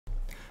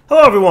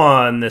Hello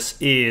everyone, this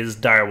is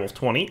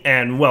Direwolf20,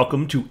 and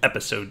welcome to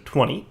episode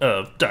 20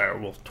 of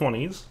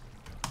Direwolf20's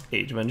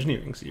Age of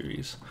Engineering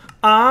series.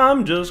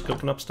 I'm just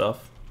cooking up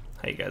stuff.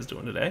 How you guys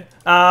doing today?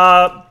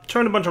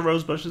 Turned a bunch of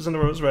rose bushes into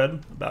rose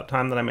red. About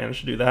time that I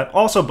managed to do that.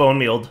 Also bone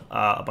mealed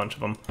a bunch of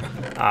them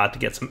to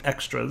get some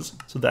extras,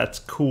 so that's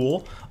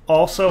cool.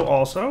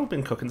 Also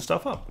been cooking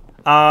stuff up.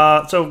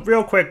 So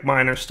real quick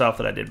minor stuff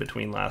that I did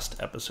between last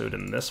episode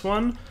and this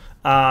one.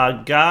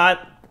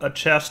 Got a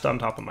chest on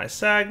top of my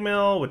sag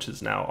mill, which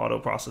is now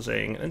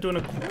auto-processing and doing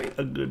quite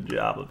a good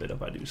job of it,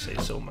 if I do say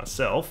so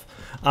myself.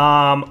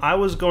 I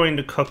was going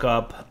to cook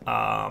up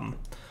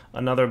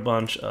another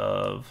bunch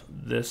of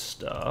this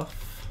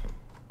stuff.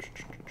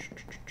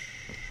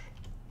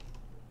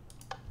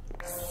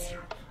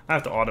 I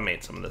have to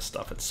automate some of this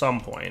stuff at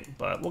some point,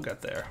 but we'll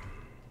get there.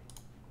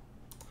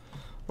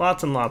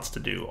 Lots and lots to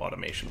do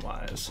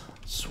automation-wise.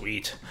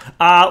 Sweet.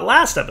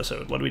 Last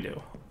episode, what did we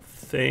do?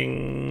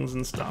 Things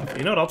and stuff.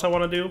 You know what else I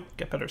want to do?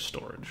 Get better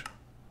storage.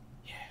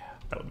 Yeah,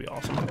 that would be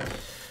awesome.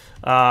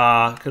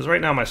 Because right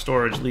now my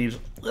storage leaves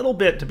a little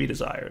bit to be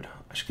desired.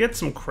 I should get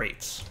some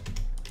crates.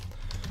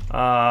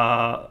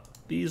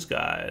 These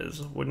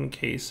guys, wooden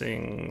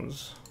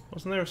casings.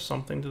 Wasn't there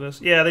something to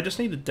this? Yeah, they just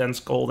need a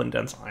dense gold and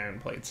dense iron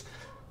plates.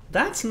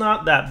 That's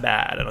not that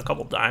bad. And a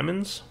couple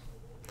diamonds.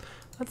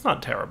 That's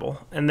not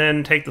terrible. And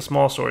then take the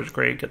small storage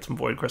crate, get some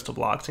void crystal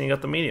blocks, and you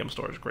got the medium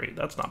storage crate.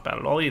 That's not bad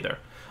at all either.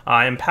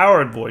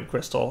 Empowered void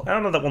crystal. I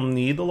don't know that we'll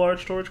need the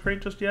large storage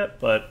crate just yet,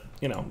 but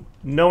you know,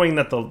 knowing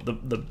that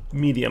the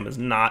medium is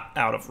not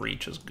out of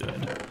reach is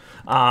good.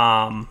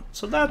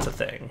 So that's a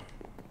thing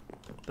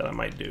that I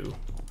might do,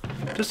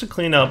 just to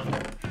clean up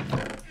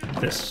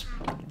this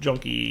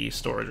junky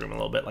storage room a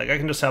little bit. Like I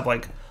can just have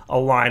like a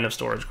line of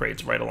storage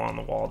crates right along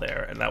the wall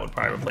there, and that would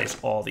probably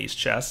replace all these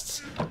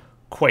chests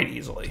quite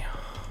easily,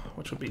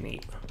 which would be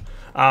neat.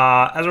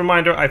 As a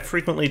reminder, I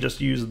frequently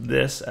just use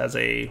this as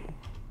a...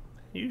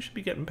 You should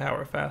be getting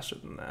power faster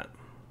than that.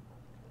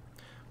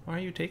 Why are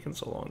you taking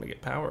so long to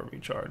get power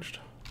recharged?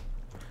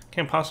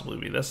 Can't possibly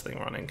be this thing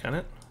running, can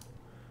it?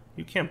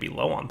 You can't be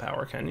low on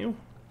power, can you?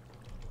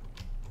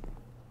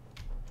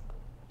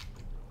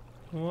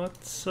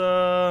 What's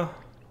going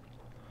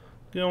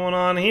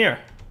on here?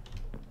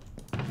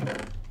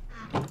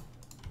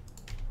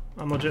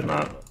 I'm legit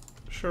not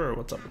sure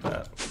what's up with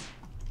that.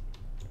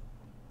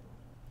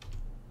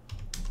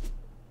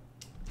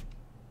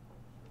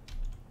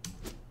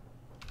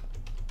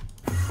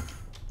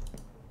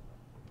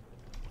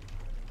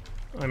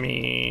 I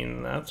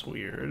mean, that's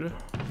weird.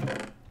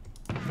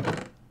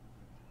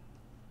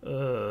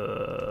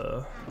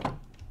 The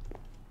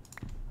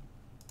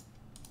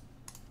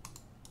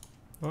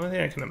only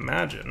thing I can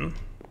imagine.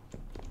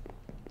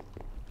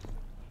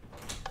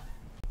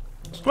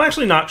 So I'm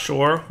actually not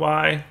sure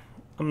why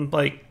I'm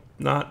like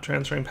not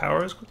transferring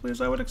power as quickly as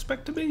I would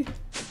expect to be.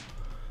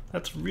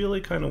 That's really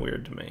kind of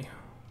weird to me.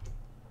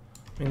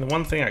 I mean, the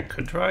one thing I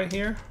could try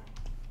here.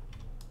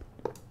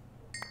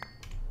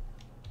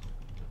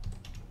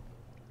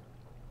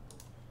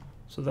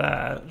 So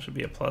that should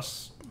be a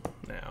plus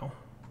now.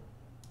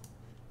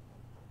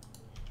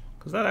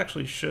 Because that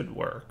actually should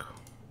work.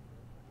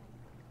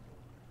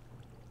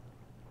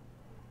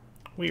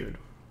 Weird.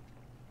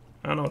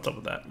 I don't know what's up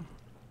with that,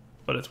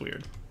 but it's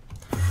weird.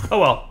 Oh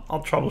well,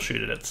 I'll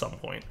troubleshoot it at some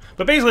point.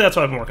 But basically that's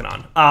what I've been working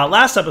on.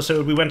 Last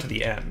episode we went to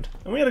the end,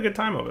 and we had a good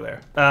time over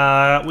there.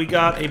 We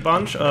got a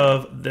bunch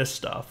of this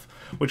stuff,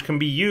 which can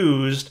be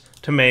used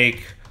to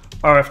make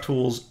RF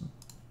Tools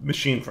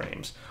machine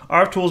frames.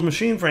 RF Tools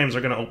machine frames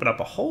are going to open up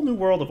a whole new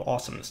world of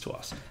awesomeness to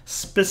us.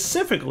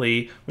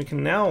 Specifically, we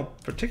can now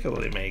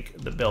particularly make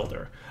the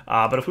builder.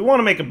 But if we want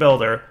to make a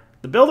builder,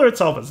 the builder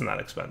itself isn't that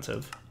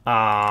expensive.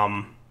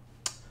 I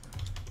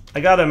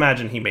gotta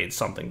imagine he made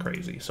something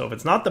crazy. So if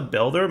it's not the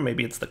builder,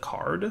 maybe it's the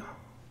card.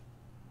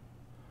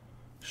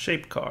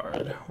 Shape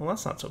card. Well,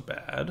 that's not so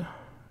bad.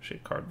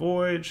 Shape card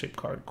void, shape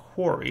card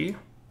quarry.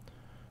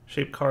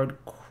 Shape card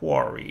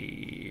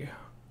quarry.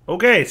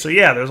 Okay, so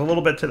yeah, there's a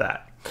little bit to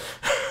that.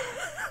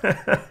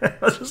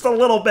 Just a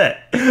little bit.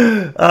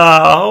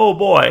 Oh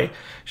boy.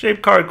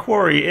 Shape card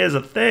quarry is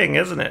a thing,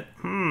 isn't it?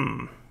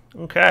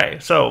 Okay,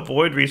 so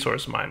void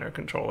resource miner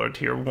controller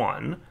tier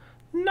 1.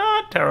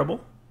 Not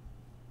terrible.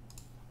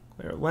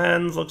 Clear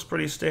lens looks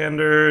pretty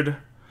standard.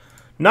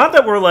 Not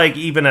that we're like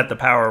even at the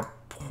power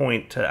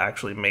point to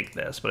actually make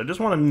this, but I just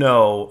want to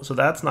know. So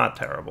that's not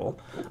terrible.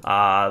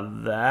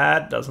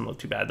 That doesn't look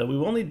too bad, though. We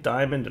will need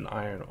diamond and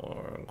iron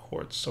ore and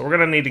quartz, so we're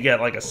gonna need to get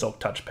like a silk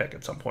touch pick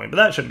at some point, but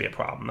that shouldn't be a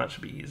problem. That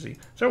should be easy.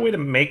 Is there a way to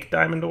make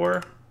diamond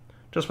ore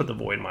just with the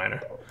void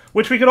miner,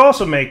 which we could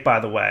also make, by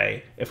the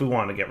way, if we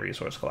wanted to get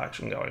resource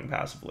collection going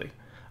passively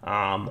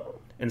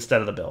instead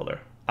of the builder?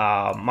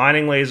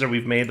 Mining laser,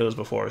 we've made those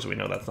before, so we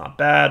know that's not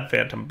bad.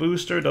 Phantom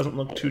booster doesn't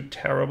look too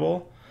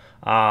terrible.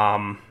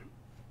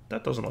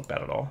 That doesn't look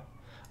bad at all.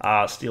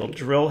 Steel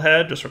drill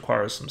head just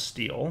requires some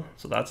steel,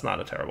 so that's not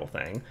a terrible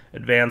thing.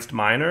 Advanced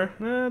miner,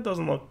 it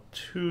doesn't look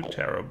too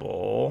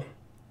terrible.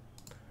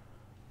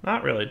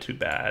 Not really too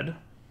bad.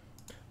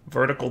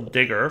 Vertical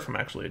digger from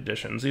actually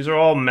additions. These are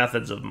all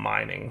methods of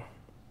mining.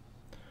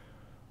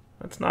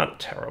 That's not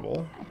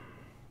terrible.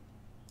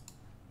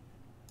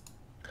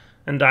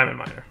 And diamond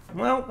miner.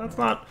 Well, that's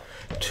not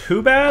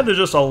too bad. There's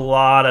just a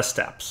lot of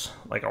steps,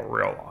 like a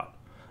real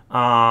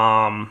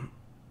lot.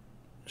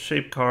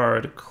 Shape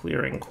card,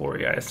 clearing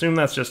quarry. I assume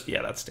that's just,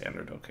 yeah, that's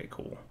standard. Okay,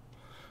 cool.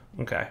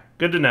 Okay,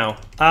 good to know.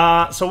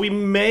 So we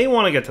may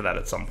want to get to that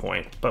at some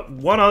point, but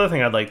one other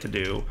thing I'd like to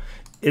do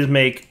is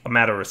make a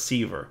matter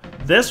receiver.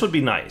 This would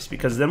be nice,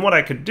 because then what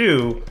I could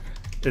do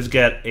is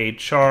get a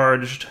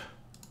charged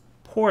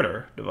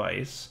porter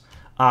device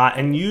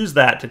and use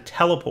that to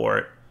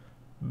teleport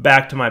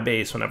back to my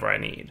base whenever I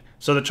need.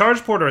 So the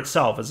charged porter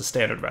itself is a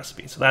standard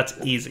recipe, so that's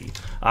easy.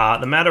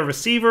 The matter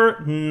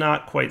receiver,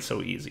 not quite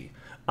so easy.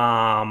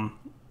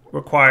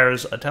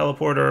 Requires a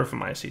teleporter from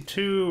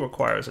IC2,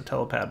 requires a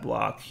telepad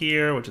block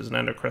here, which is an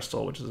ender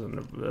crystal, which is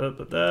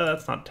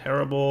that's not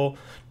terrible.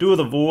 Dew of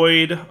the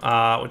Void,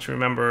 which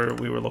remember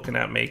we were looking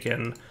at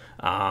making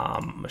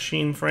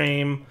machine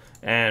frame,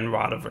 and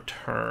Rod of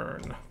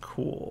Return.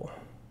 Cool.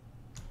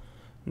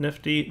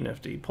 Nifty,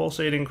 nifty.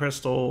 Pulsating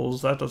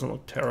crystals, that doesn't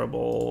look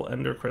terrible.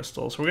 Ender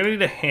crystals. So we're gonna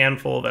need a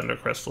handful of ender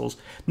crystals.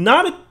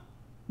 Not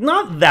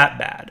that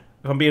bad.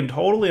 If I'm being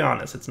totally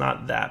honest, it's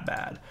not that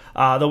bad.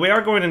 Though we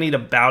are going to need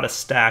about a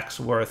stack's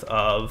worth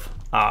of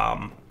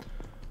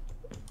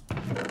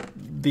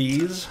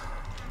these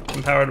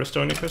empowered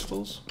Restonia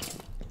crystals.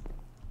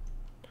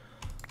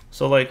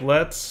 So, like,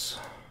 let's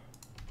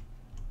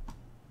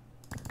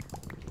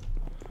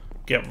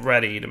get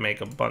ready to make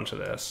a bunch of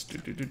this.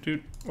 We're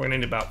going to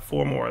need about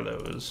 4 more of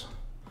those.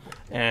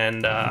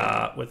 And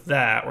with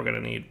that, we're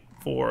going to need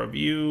 4 of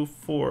you,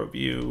 4 of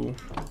you,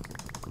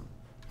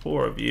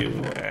 4 of you,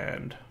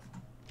 and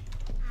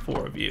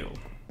 4 of you,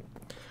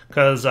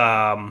 because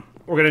we're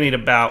going to need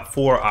about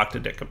 4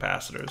 octadic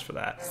capacitors for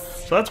that.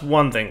 So that's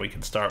one thing we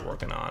could start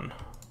working on.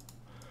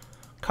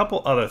 A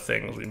couple other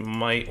things we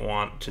might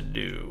want to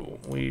do.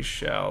 We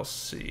shall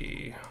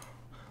see.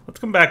 Let's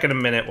come back in a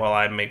minute while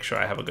I make sure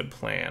I have a good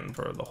plan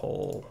for the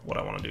whole what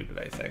I want to do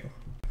today thing.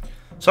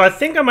 So I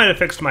think I might have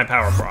fixed my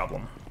power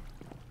problem.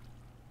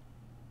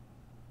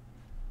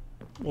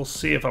 We'll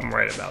see if I'm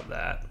right about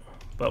that.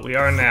 But we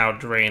are now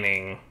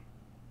draining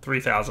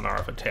 3,000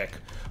 RF a tick.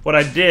 What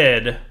I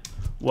did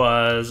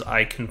was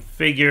I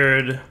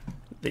configured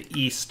the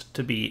east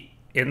to be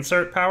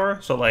insert power.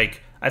 So,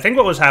 like, I think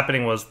what was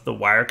happening was the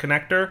wire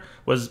connector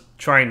was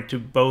trying to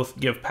both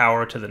give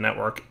power to the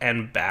network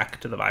and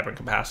back to the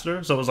vibrant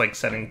capacitor. So it was like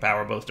sending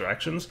power both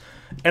directions.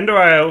 Ender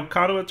IO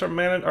conduits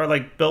are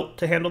like built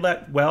to handle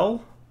that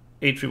well.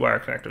 HV wire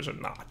connectors are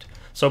not.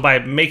 So by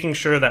making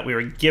sure that we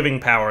were giving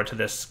power to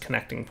this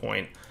connecting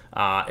point,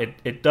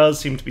 it does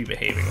seem to be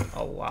behaving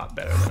a lot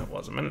better than it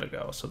was a minute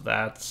ago. So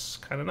that's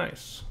kind of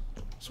nice.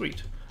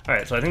 Sweet. All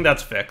right, so I think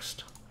that's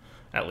fixed,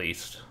 at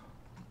least.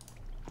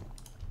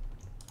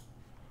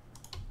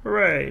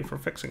 Hooray for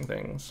fixing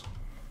things.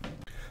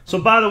 So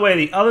by the way,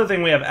 the other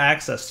thing we have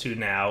access to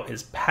now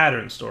is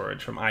pattern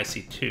storage from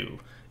IC2.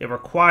 It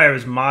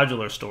requires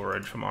modular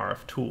storage from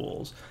RF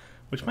tools,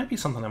 which might be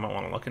something I might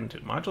want to look into.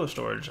 Modular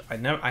storage,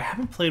 I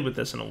haven't played with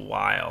this in a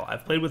while.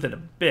 I've played with it a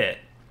bit.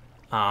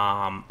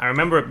 I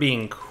remember it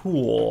being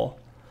cool.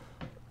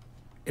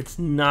 It's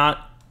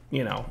not,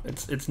 you know,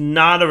 it's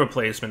not a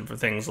replacement for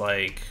things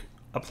like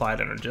applied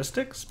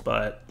energistics,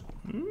 but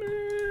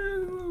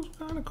it's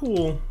kind of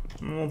cool.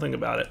 I don't think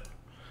about it.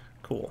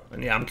 Cool.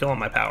 And yeah, I'm killing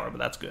my power, but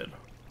that's good.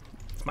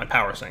 It's my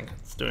power sink.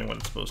 It's doing what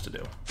it's supposed to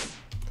do.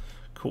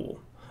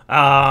 Cool.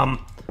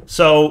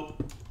 So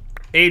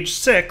age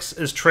 6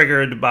 is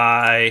triggered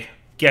by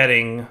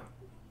getting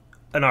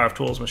an RF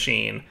Tools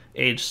machine.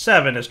 Age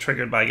 7 is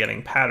triggered by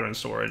getting pattern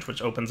storage,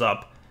 which opens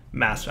up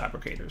mass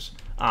fabricators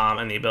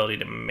and the ability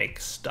to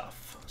make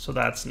stuff. So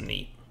that's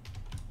neat.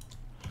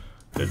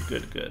 Good,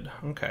 good, good.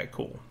 Okay,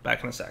 cool.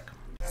 Back in a sec.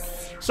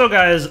 So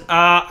guys,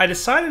 I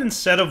decided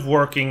instead of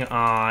working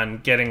on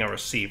getting a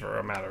receiver,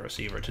 a matter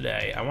receiver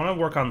today, I want to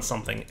work on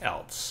something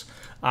else.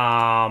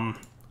 A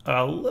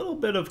little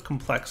bit of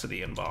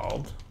complexity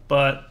involved,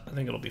 but I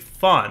think it'll be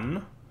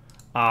fun.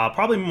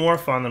 Probably more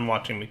fun than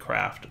watching me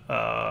craft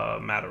a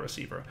matter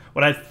receiver.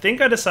 What I think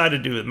I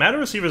decided to do, matter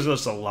receiver is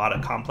just a lot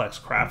of complex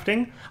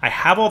crafting. I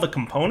have all the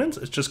components,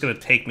 it's just going to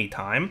take me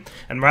time.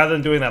 And rather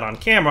than doing that on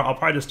camera, I'll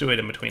probably just do it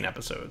in between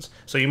episodes.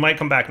 So you might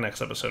come back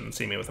next episode and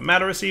see me with a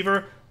matter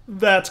receiver.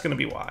 That's going to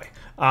be why.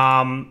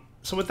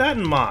 So with that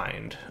in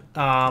mind,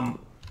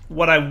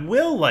 what I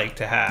will like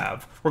to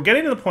have, we're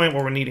getting to the point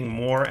where we're needing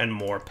more and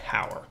more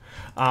power.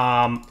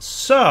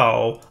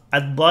 So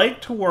I'd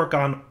like to work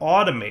on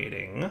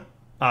automating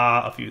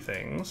a few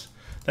things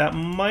that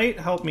might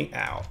help me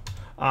out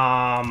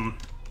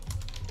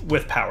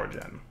with power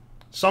gen.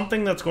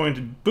 Something that's going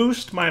to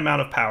boost my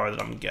amount of power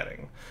that I'm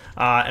getting.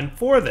 And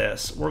for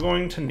this, we're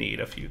going to need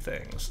a few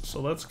things.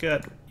 So let's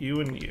get you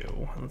and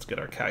you. Let's get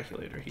our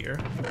calculator here.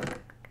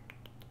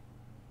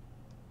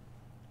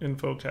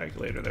 Info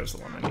calculator, there's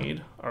the one I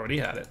need. Already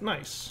had it,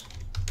 nice.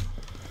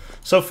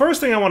 So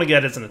first thing I want to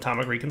get is an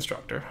atomic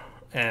reconstructor.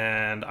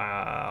 and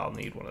I'll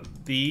need one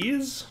of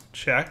these.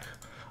 Check.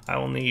 I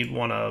will need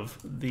one of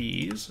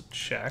these.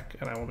 Check.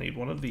 And I will need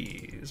one of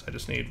these. I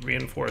just need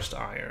reinforced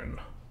iron.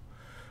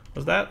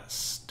 Was that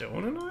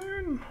stone and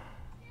iron?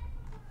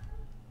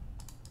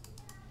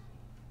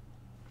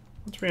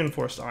 What's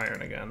reinforced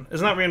iron again?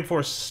 Isn't that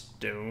reinforced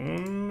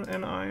stone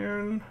and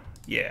iron?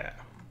 Yeah.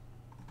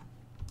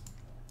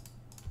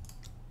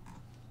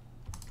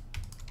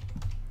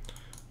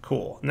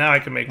 Cool. Now I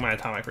can make my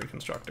atomic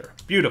reconstructor.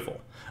 Beautiful.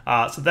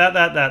 So that.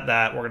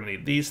 We're going to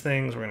need these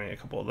things. We're going to need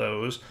a couple of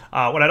those.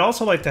 What I'd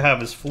also like to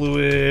have is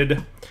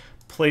fluid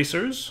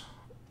placers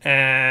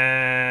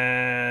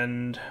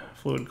and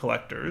fluid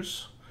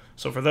collectors.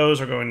 So for those,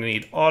 we're going to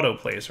need auto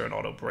placer and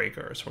auto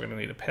breaker. So we're going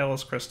to need a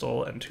palest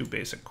crystal and 2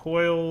 basic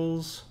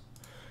coils.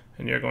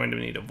 And you're going to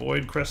need a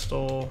void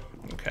crystal.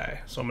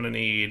 Okay, so I'm going to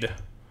need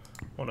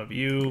one of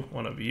you,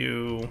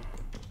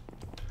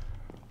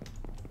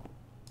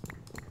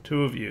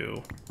 2 of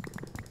you,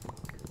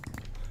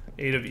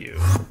 8 of you.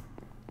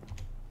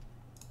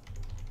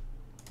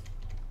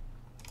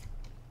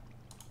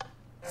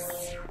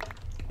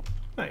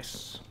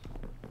 Nice.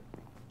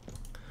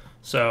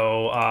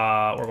 So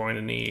we're going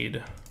to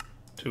need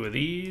 2 of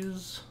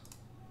these.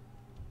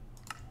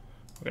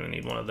 We're going to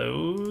need one of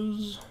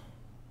those.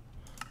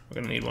 We're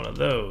going to need one of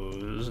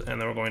those. And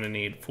then we're going to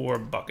need 4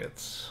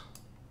 buckets.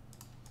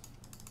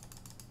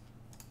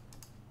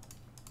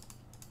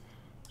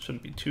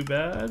 Shouldn't be too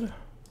bad.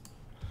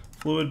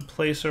 Fluid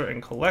placer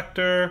and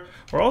collector.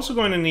 We're also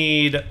going to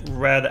need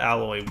red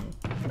alloy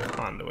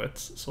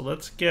conduits. So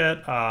let's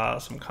get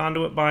some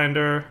conduit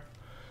binder.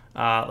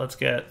 Let's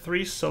get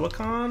 3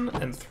 silicon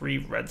and 3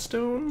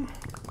 redstone.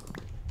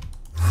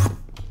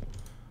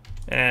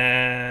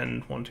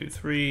 And 1, 2,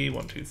 3,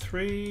 1, 2,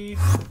 3.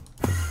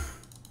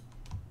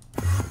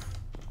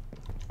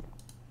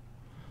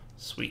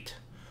 Sweet.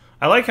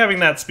 I like having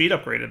that speed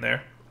upgrade in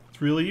there.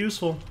 It's really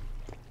useful.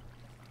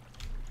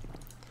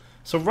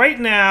 So right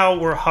now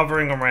we're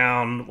hovering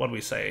around, what do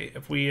we say?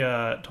 If we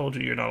told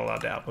you you're not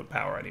allowed to output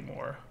power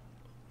anymore.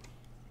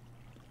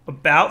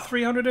 About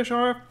 300-ish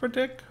RF per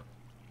tick?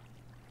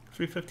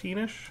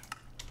 315-ish?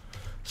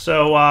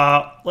 So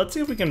let's see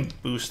if we can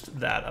boost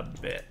that a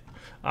bit.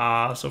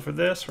 So for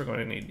this, we're going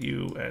to need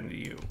you and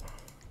you.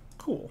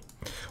 Cool.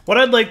 What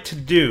I'd like to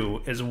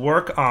do is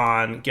work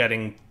on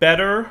getting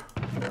better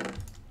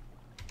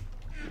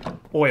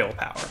oil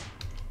power.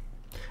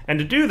 And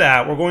to do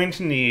that, we're going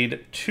to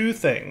need 2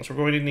 things. We're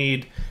going to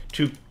need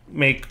to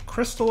make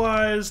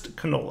crystallized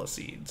canola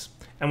seeds.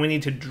 And we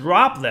need to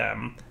drop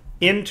them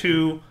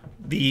into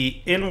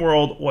the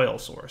in-world oil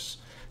source.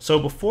 So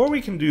before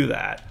we can do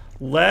that,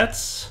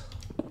 let's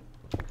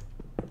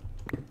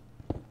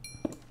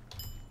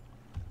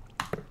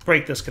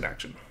break this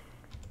connection.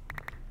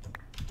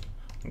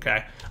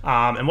 Okay,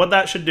 and what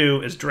that should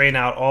do is drain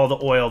out all the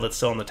oil that's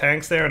still in the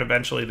tanks there, and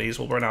eventually these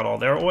will burn out all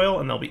their oil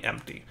and they'll be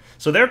empty.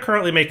 So they're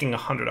currently making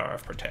 100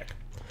 RF per tick.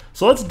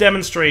 So let's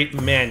demonstrate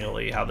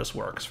manually how this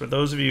works for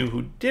those of you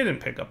who didn't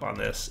pick up on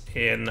this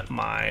in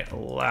my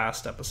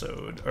last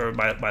episode, or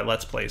my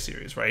Let's Play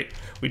series, right?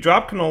 We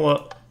drop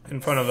canola in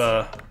front of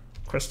a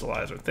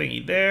crystallizer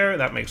thingy there.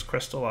 That makes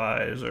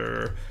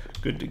crystallizer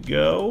good to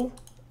go.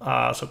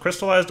 So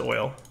crystallized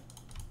oil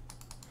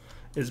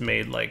is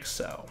made like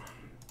so.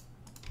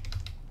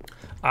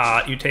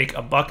 You take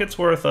a bucket's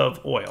worth of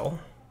oil,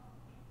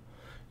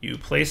 you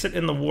place it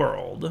in the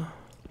world,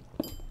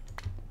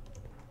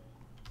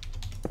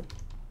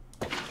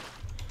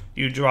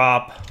 you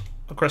drop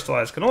a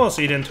crystallized canola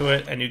seed into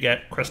it, and you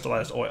get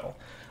crystallized oil.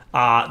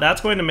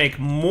 That's going to make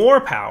more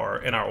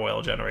power in our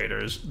oil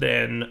generators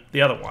than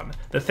the other one.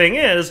 The thing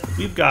is,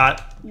 we've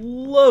got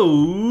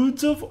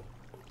loads of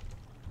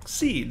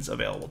seeds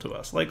available to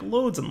us, like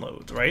loads and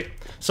loads, right?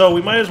 So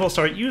we might as well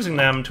start using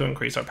them to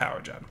increase our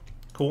power gen.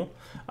 Cool.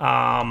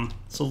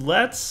 So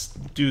let's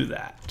do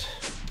that.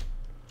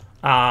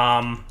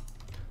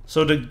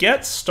 So to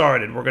get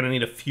started, we're going to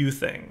need a few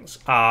things.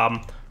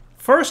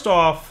 First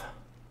off,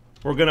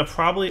 we're going to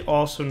probably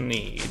also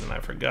need, and I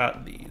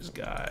forgot these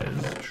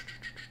guys.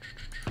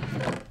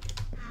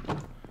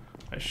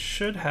 I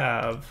should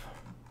have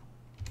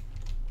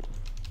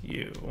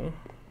you.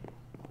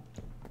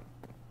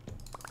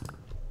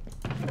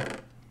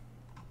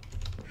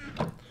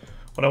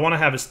 What I want to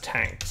have is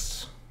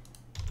tanks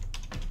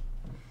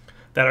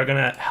that are going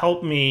to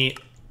help me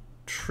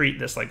treat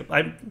this like...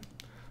 I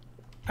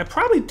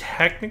probably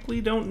technically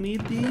don't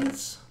need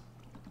these.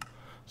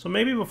 So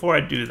maybe before I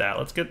do that,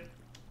 let's get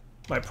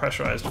my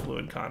pressurized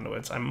fluid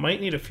conduits. I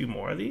might need a few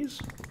more of these.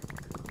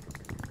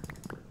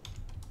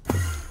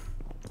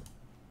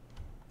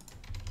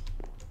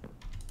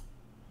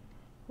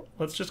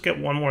 Let's just get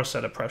one more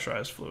set of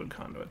pressurized fluid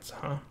conduits,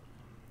 huh?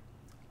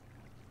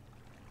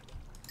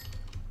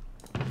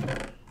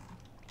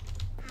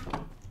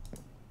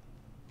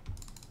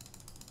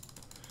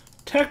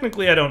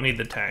 Technically, I don't need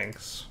the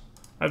tanks.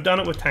 I've done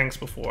it with tanks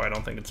before. I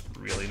don't think it's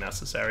really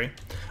necessary.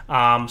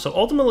 So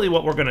ultimately,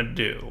 what we're going to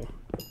do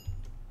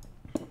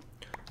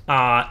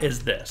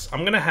is this. I'm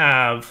going to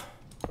have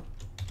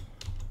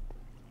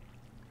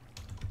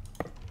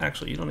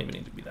Actually, you don't even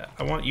need to be that.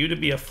 I want you to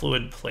be a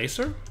fluid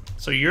placer.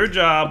 So your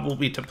job will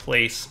be to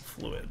place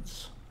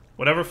fluids,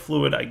 whatever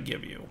fluid I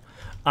give you.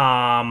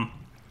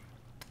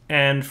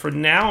 And for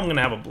now, I'm going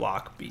to have a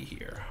block be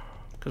here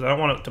because I don't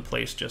want it to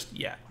place just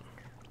yet.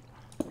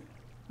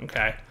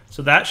 Okay,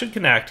 so that should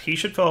connect. He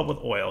should fill up with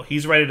oil.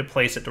 He's ready to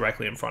place it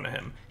directly in front of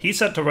him. He's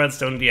set to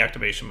redstone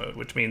deactivation mode,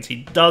 which means he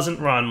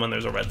doesn't run when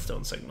there's a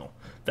redstone signal.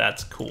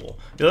 That's cool.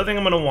 The other thing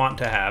I'm going to want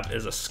to have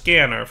is a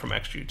scanner from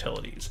extra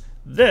utilities.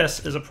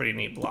 This is a pretty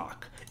neat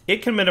block.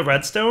 It can emit a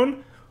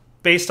redstone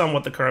based on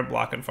what the current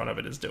block in front of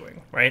it is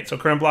doing, right? So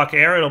current block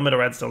air, it'll emit a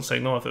redstone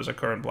signal if there's a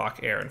current block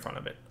air in front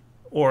of it.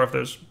 Or if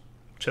there's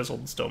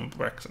chiseled stone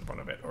bricks in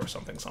front of it or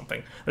something.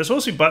 There's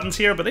supposed to be buttons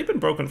here, but they've been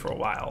broken for a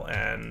while,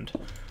 and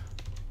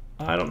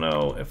I don't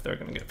know if they're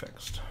going to get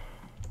fixed.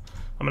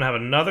 I'm going to have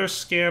another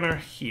scanner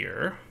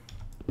here.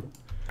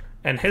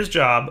 And his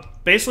job,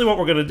 basically what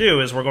we're going to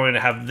do is we're going to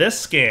have this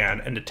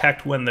scan and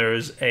detect when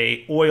there's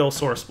a oil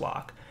source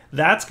block.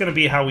 That's going to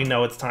be how we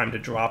know it's time to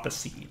drop a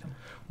seed.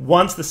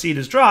 Once the seed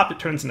is dropped, it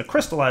turns into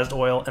crystallized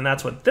oil, and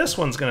that's what this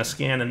one's going to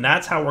scan, and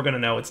that's how we're going to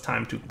know it's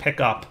time to pick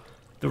up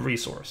the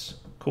resource.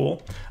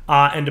 Cool.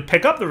 And to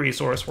pick up the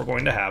resource, we're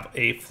going to have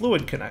a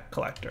fluid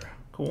collector.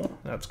 Cool.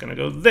 That's going to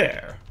go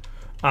there.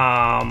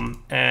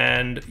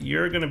 And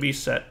you're going to be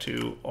set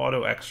to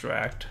auto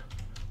extract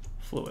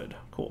fluid.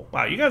 Cool.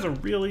 Wow, you guys are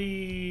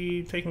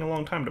really taking a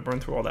long time to burn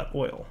through all that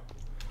oil.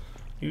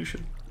 You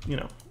should, you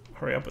know,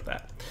 hurry up with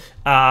that.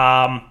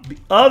 The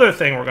other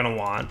thing we're going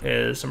to want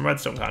is some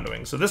redstone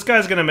conduiting. So this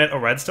guy's going to emit a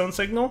redstone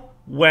signal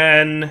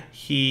when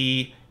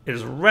he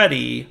is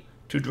ready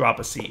to drop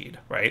a seed,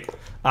 right?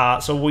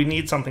 So we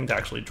need something to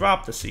actually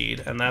drop the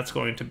seed, and that's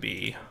going to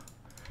be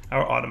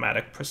our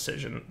automatic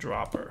precision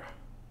dropper.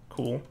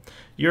 Cool.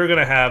 You're going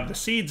to have the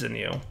seeds in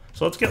you.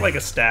 So let's get like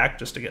a stack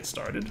just to get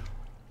started.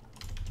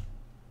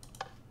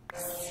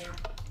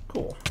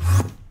 Cool.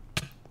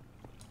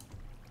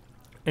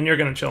 And you're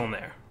going to chill in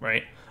there,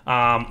 right?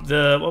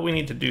 What we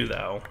need to do,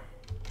 though,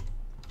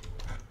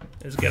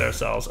 is get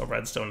ourselves a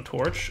redstone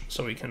torch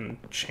so we can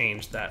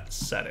change that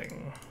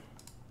setting.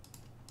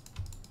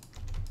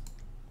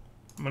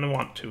 I'm going to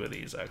want 2 of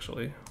these,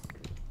 actually.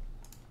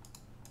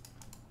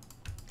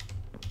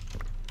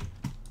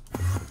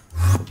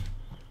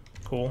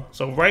 Cool.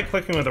 So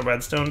right-clicking with a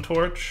redstone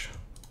torch,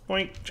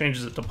 boink,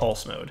 changes it to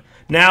pulse mode.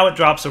 Now it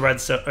drops a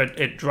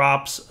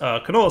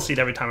canola seed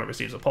every time it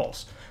receives a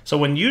pulse. So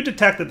when you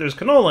detect that there's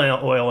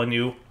canola oil in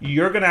you,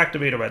 you're going to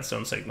activate a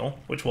redstone signal,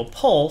 which will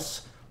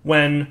pulse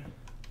when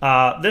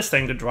this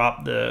thing to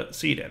drop the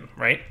seed in,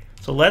 right?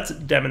 So let's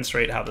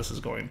demonstrate how this is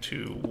going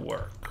to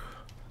work.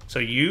 So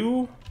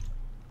you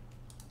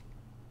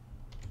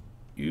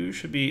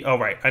should be... Oh,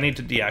 right. I need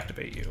to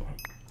deactivate you.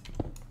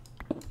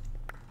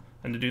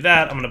 And to do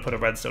that, I'm going to put a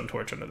redstone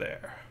torch under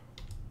there.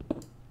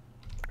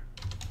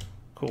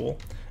 Cool.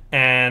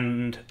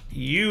 And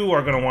you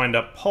are going to wind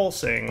up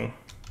pulsing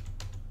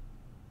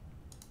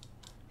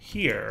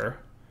here.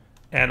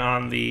 And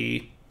on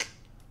the...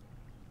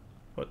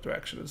 What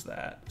direction is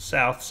that?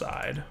 South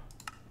side.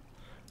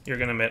 You're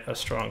going to emit a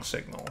strong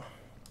signal.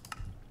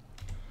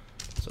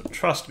 So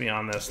trust me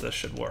on this. This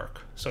should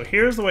work. So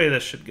here's the way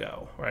this should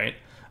go, right?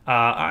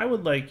 I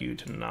would like you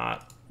to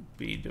not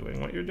be doing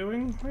what you're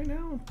doing right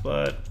now,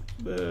 but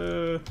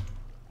we've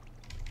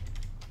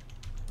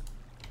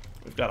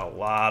got a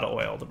lot of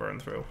oil to burn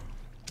through.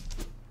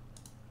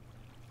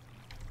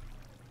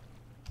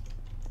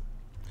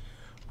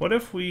 What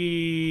if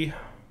we...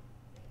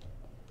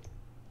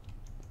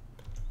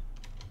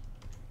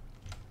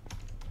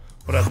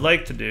 What I'd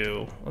like to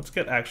do, let's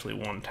get actually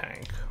 1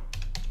 tank.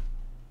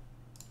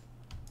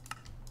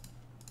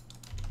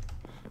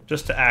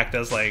 Just to act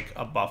as like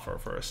a buffer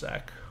for a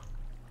sec.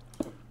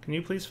 Can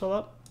you please fill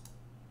up?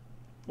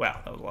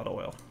 Wow, that was a lot of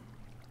oil.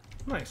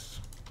 Nice.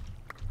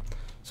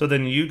 So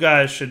then you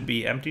guys should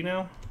be empty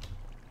now?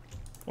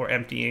 Or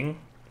emptying?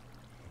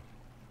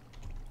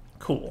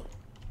 Cool.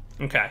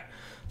 Okay.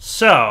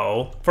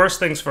 So, first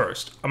things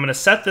first. I'm going to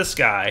set this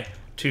guy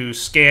to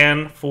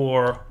scan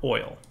for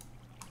oil.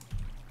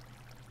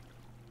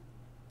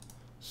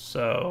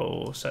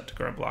 So, set to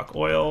current block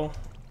oil.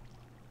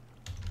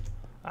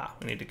 Ah,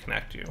 we need to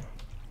connect you.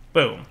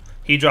 Boom.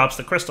 He drops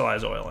the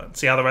crystallized oil in.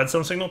 See how the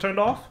redstone signal turned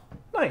off?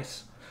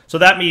 Nice. So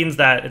that means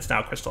that it's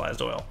now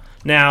crystallized oil.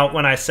 Now,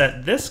 when I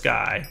set this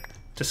guy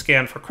to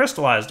scan for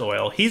crystallized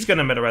oil, he's going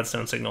to emit a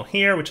redstone signal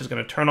here, which is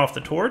going to turn off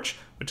the torch,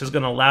 which is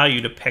going to allow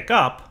you to pick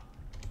up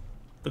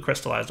the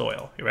crystallized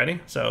oil. You ready?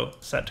 So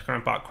set to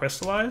current block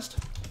crystallized.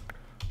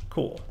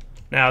 Cool.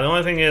 Now, the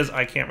only thing is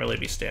I can't really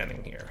be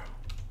standing here.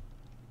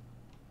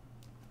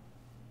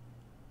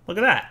 Look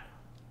at that.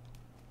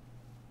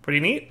 Pretty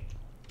neat.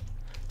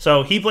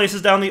 So he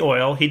places down the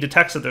oil, he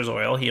detects that there's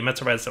oil, he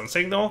emits a redstone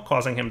signal,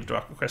 causing him to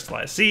drop a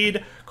crystallized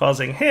seed,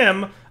 causing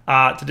him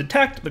to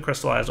detect the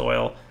crystallized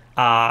oil,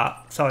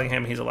 telling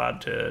him he's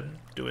allowed to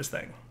do his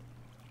thing.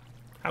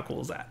 How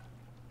cool is that?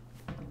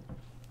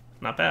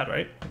 Not bad,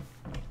 right?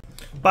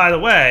 By the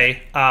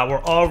way,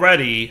 we're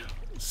already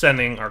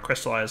sending our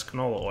crystallized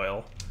canola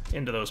oil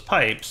into those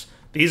pipes.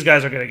 These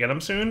guys are going to get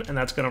them soon, and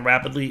that's going to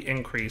rapidly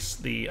increase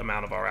the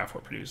amount of RF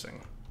we're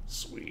producing.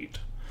 Sweet.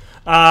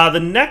 The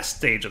next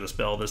stage of this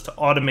build is to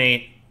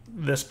automate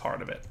this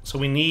part of it. So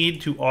we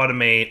need to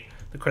automate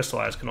the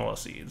crystallized canola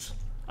seeds.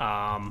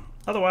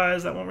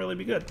 Otherwise, that won't really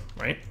be good,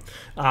 right?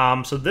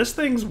 So this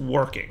thing's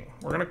working.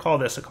 We're going to call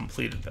this a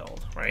completed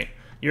build, right?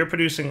 You're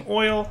producing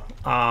oil.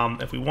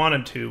 If we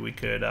wanted to, we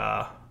could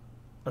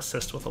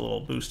assist with a little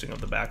boosting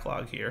of the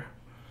backlog here.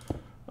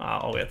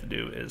 All we have to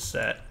do is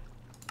set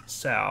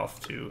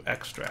south to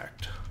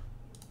extract,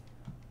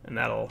 and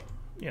that'll,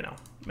 you know,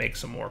 make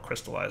some more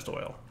crystallized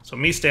oil. So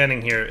me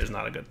standing here is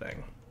not a good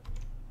thing.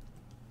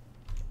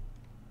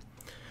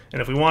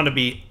 And if we want to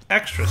be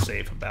extra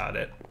safe about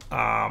it,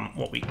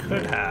 what we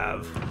could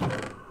have...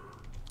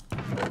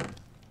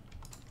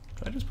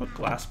 Could I just put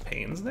glass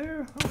panes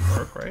there? That would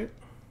work, right?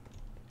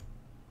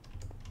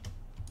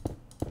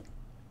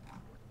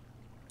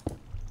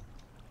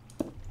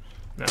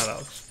 No, that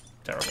looks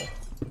terrible.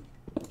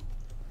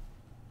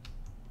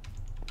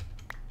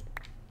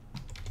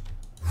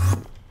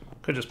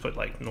 Could just put,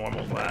 like,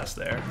 normal glass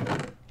there.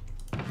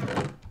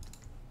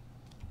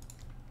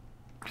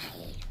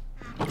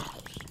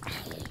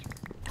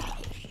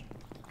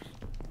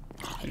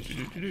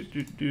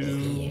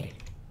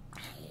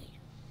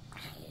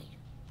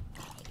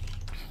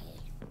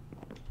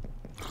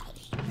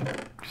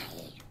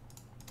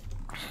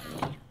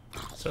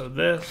 So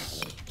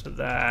this to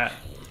that.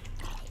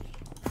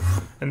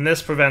 And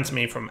this prevents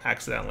me from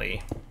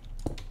accidentally,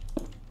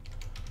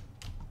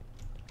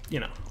 you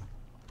know,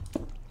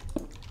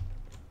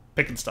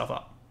 picking stuff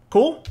up.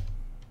 Cool?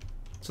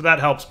 So that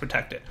helps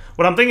protect it.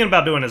 What I'm thinking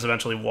about doing is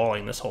eventually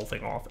walling this whole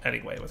thing off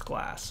anyway with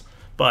glass.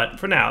 But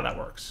for now, that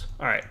works.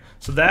 All right,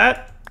 so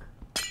that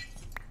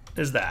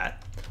is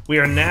that. We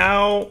are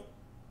now,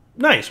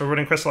 nice, we're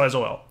running crystallized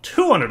oil.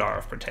 200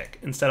 RF per tick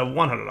instead of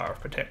 100 RF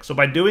per tick. So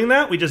by doing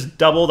that, we just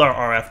doubled our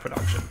RF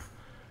production.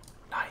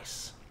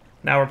 Nice.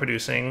 Now we're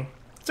producing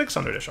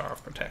 600-ish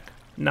RF per tick.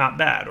 Not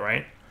bad,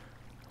 right?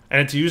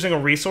 And it's using a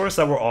resource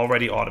that we're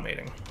already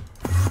automating.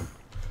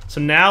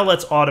 So now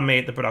let's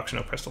automate the production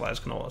of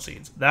crystallized canola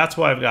seeds. That's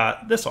why I've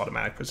got this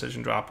automatic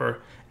precision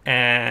dropper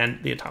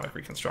and the atomic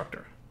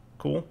reconstructor.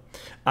 Cool.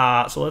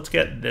 So let's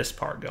get this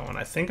part going.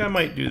 I think I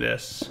might do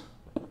this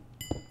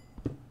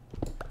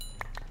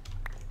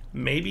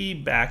maybe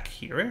back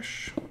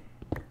here-ish.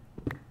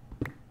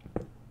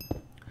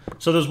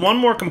 So there's one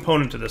more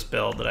component to this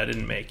build that I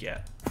didn't make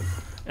yet,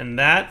 and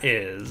that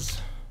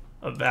is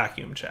a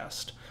vacuum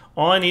chest.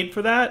 All I need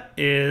for that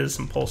is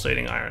some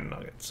pulsating iron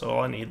nuggets. So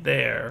all I need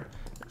there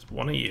is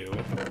one of you,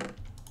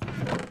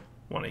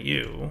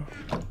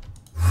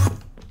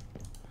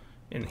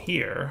 in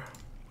here,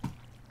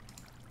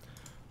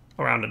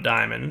 around a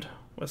diamond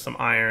with some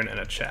iron and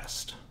a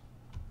chest.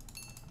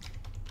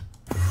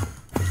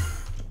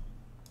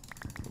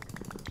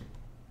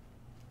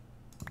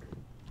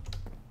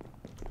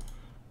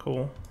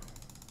 Cool.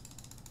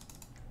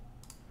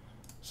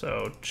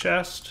 So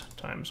chest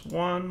times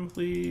 1,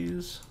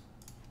 please.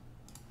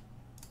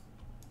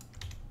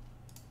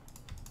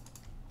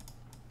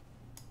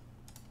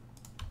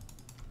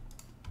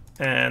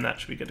 And that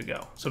should be good to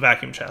go. So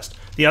vacuum chest.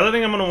 The other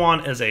thing I'm going to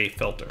want is a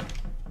filter.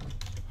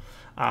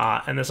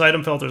 And this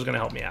item filter is going to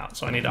help me out.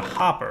 So I need a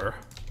hopper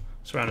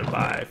surrounded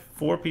by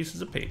 4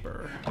 pieces of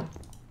paper.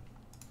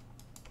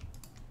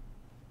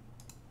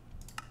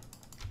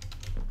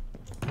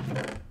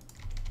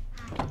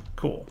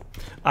 Cool.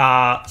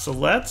 So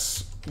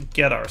let's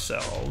get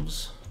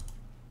ourselves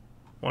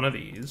one of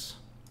these.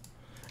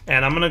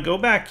 And I'm going to go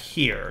back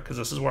here, because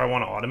this is where I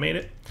want to automate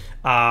it.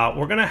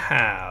 We're going to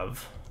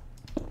have,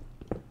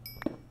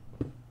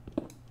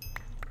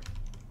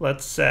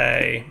 let's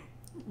say,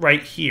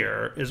 right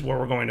here is where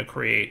we're going to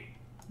create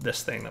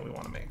this thing that we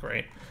want to make,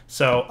 right?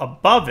 So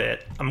above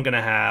it, I'm going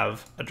to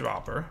have a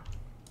dropper.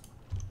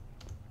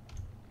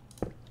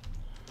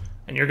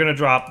 And you're going to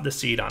drop the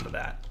seed onto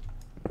that.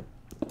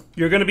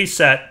 You're going to be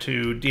set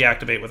to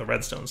deactivate with a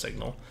redstone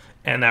signal.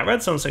 And that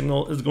redstone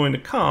signal is going to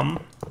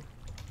come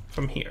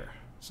from here.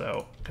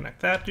 So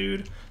connect that,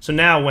 dude. So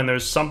now when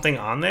there's something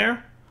on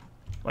there,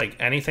 like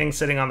anything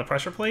sitting on the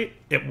pressure plate,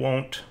 it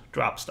won't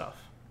drop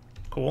stuff.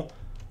 Cool.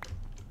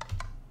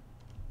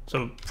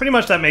 So pretty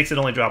much that makes it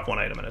only drop 1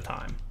 item at a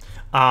time.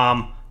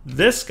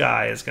 This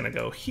guy is going to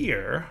go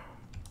here,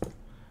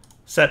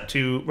 set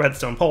to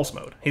redstone pulse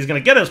mode. He's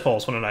going to get his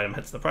pulse when an item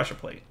hits the pressure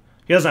plate.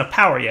 He doesn't have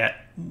power yet.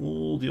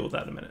 We'll deal with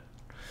that in a minute.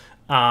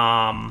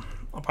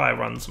 I'll probably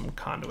run some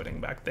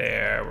conduiting back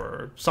there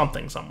or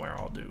something somewhere.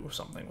 I'll do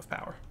something with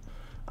power.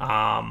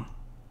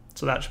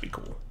 So that should be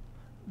cool.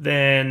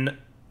 Then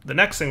the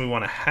next thing we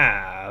want to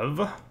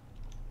have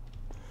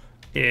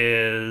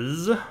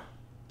is,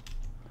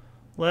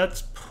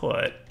 let's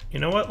put, you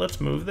know what?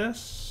 Let's move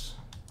this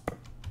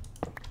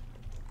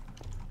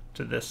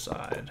to this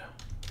side.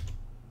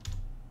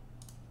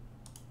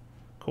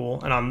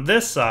 Cool. And on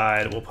this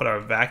side, we'll put our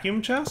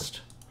vacuum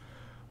chest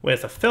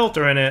with a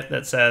filter in it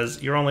that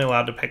says you're only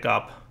allowed to pick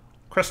up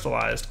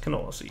crystallized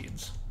canola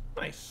seeds.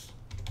 Nice.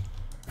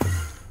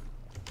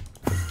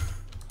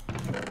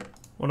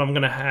 What I'm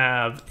gonna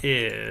have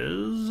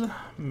is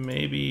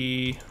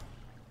maybe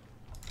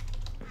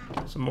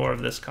some more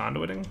of this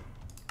conduiting.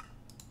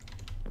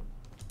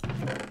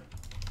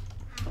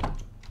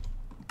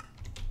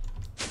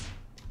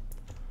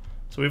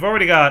 So we've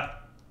already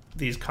got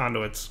these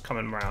conduits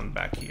coming around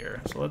back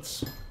here. So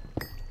let's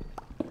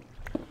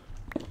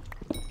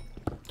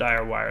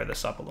dire wire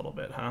this up a little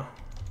bit, huh?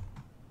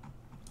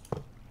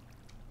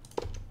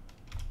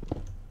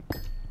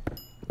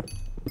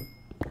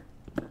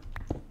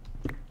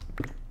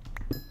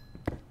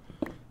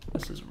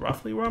 This is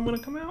roughly where I'm going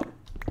to come out.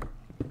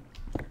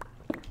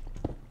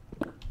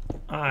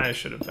 I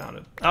should have found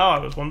it. Oh, I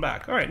was one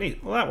back. All right,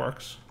 neat. Well, that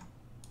works.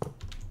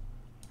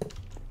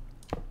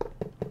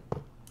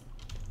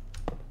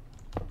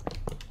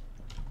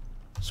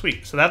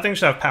 Sweet. So that thing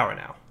should have power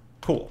now.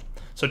 Cool.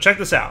 So check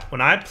this out.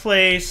 When I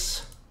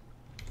place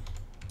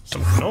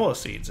some canola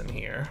seeds in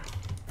here,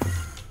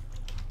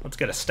 let's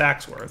get a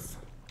stack's worth.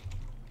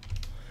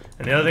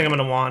 And the other thing I'm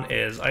going to want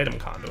is item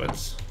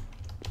conduits.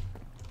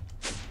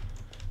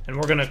 And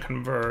we're going to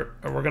convert,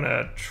 or we're going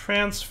to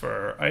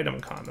transfer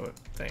item conduit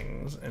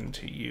things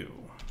into you.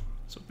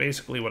 So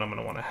basically what I'm going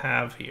to want to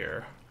have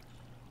here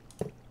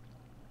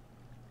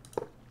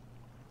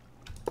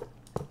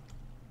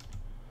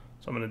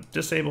so I'm going to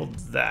disable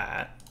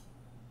that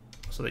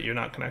so that you're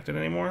not connected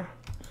anymore.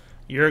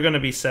 You're going to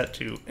be set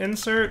to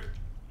insert,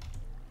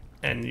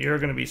 and you're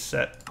going to be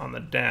set on the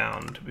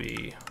down to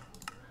be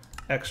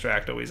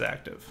extract always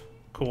active.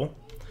 Cool.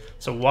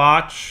 So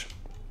watch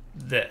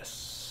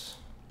this.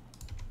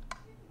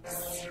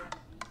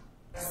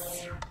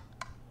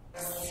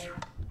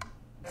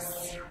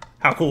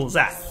 How cool is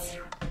that?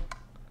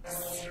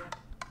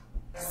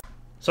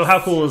 So how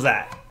cool is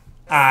that?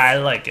 I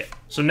like it.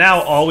 So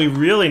now all we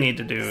really need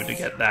to do to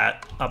get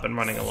that up and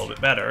running a little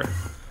bit better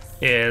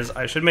is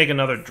I should make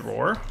another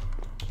drawer.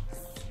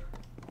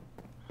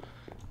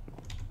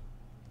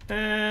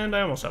 And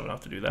I almost have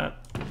enough to do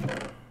that.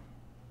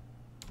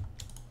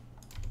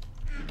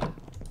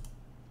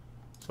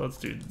 So let's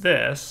do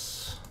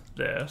this,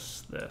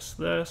 this, this,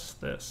 this,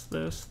 this,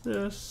 this,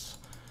 this.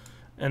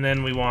 And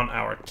then we want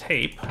our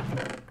tape.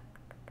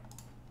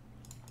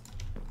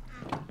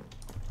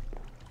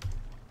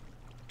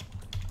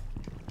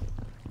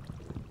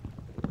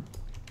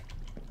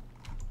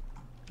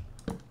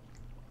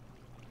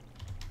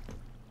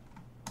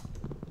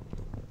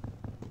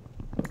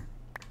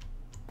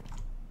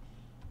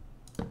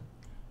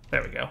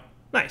 There we go.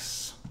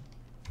 Nice.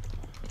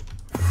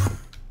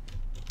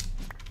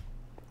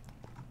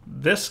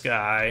 This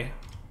guy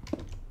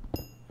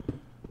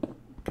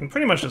can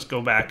pretty much just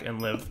go back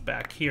and live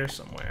back here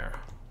somewhere.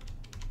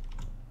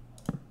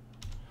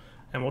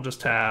 And we'll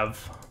just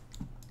have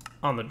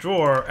on the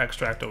drawer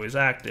extract always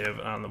active,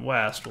 and on the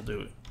west we'll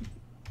do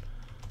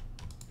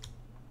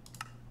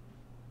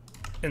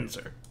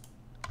insert.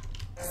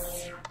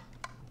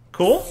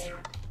 Cool.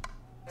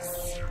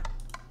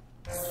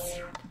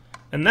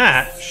 And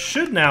that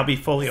should now be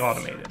fully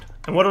automated.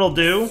 And what it'll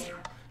do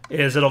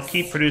is it'll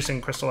keep producing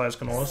crystallized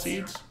canola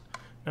seeds.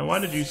 Now, why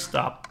did you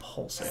stop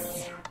pulsing?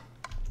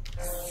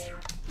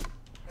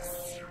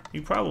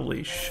 You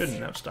probably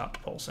shouldn't have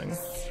stopped pulsing.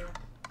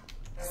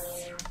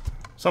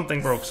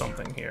 Something broke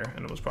something here,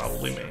 and it was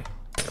probably me.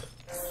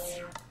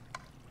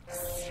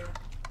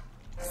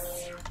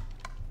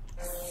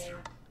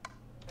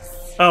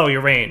 Oh,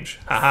 your range.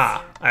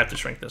 Haha. I have to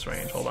shrink this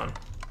range. Hold on.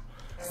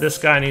 This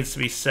guy needs to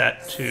be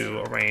set to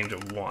a range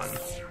of 1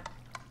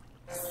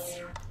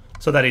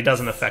 so that he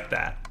doesn't affect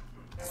that.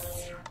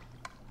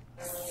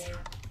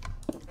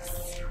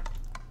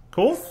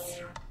 Cool?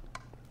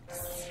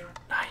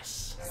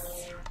 Nice.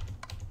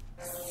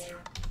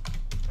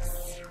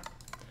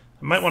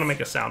 I might want to make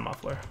a sound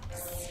muffler.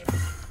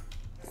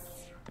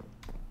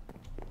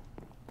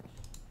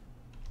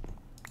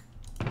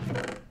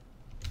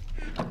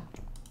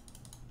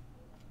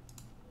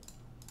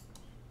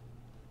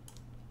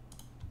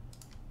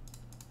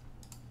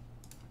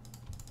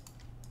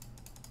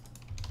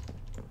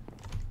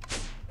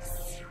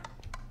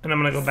 And I'm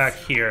going to go back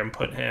here and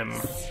put him...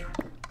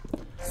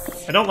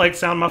 I don't like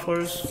sound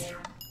mufflers.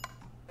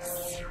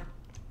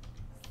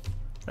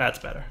 That's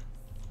better.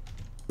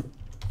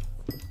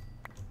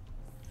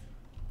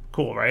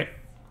 Cool, right?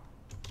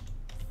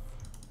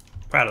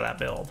 Proud of that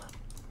build.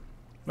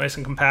 Nice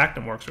and compact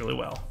and works really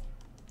well.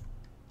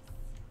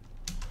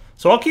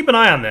 So I'll keep an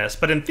eye on this,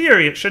 but in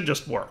theory it should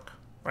just work,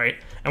 right?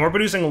 And we're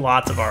producing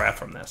lots of RF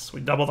from this.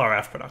 We doubled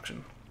RF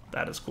production.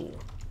 That is cool.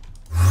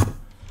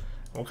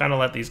 We'll kind of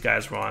let these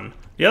guys run.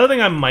 The other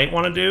thing I might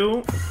want to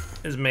do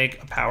is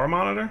make a power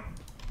monitor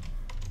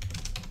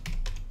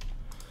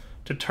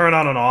to turn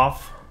on and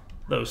off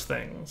those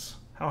things.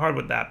 How hard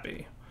would that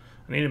be?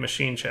 I need a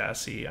machine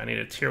chassis. I need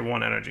a tier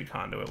 1 energy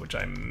conduit, which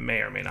I may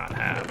or may not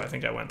have. I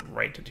think I went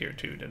right to tier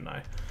 2, didn't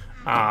I?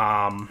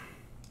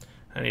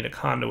 I need a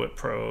conduit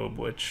probe,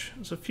 which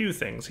is a few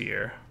things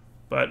here,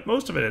 but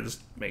most of it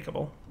is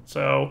makeable.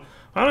 So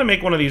I'm gonna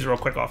make one of these real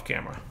quick off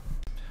camera.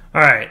 All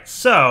right,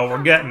 so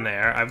we're getting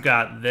there. I've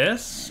got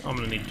this. I'm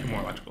gonna need 2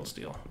 more electrical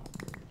steel.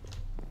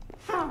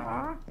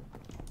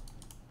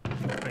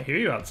 I hear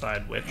you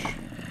outside, witch.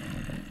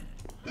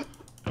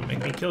 Don't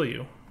make me kill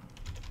you.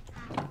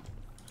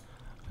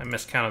 I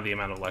miscounted the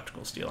amount of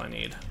electrical steel I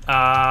need.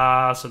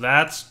 So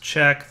that's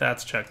check,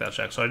 that's check, that's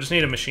check. So I just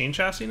need a machine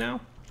chassis now,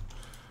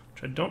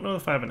 which I don't know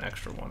if I have an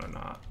extra one or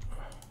not.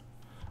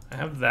 I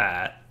have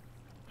that.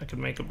 I could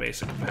make a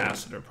basic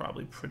capacitor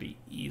probably pretty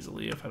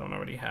easily if I don't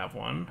already have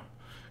one.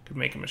 Could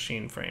make a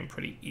machine frame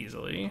pretty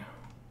easily.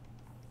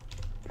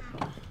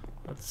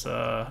 Let's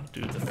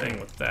do the thing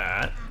with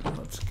that.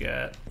 Let's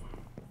get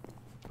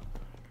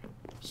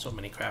so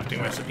many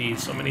crafting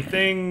recipes, so many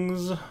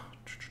things.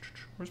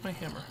 Where's my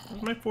hammer?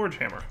 Where's my forge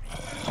hammer?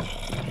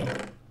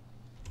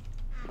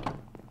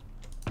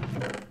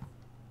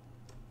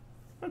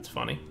 That's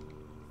funny.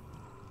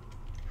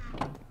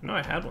 I know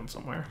I had one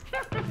somewhere.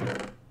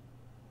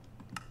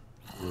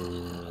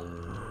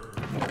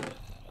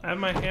 I have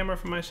my hammer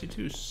from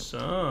IC2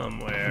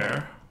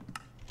 somewhere.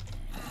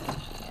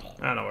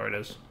 I don't know where it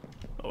is.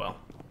 Oh well,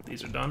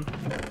 these are done.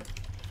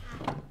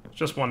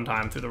 Just one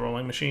time through the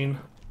rolling machine.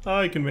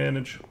 I can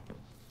manage.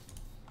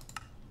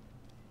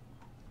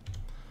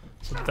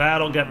 So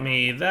that'll get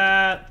me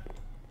that.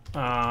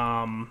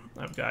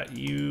 I've got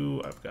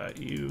you, I've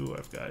got you,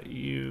 I've got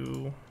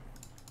you.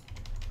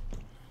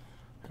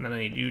 And then I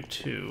need you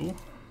too.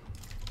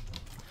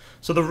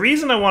 So the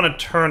reason I want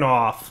to turn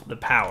off the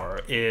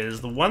power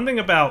is the one thing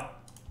about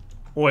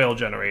oil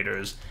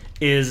generators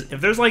is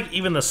if there's like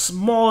even the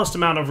smallest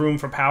amount of room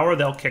for power,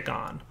 they'll kick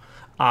on.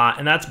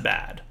 And that's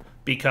bad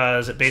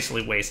because it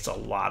basically wastes a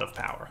lot of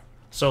power.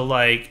 So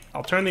like,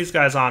 I'll turn these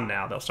guys on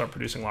now. They'll start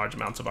producing large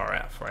amounts of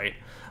RF, right?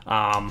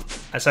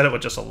 I set it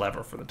with just a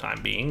lever for the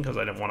time being because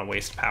I didn't want to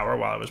waste power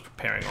while I was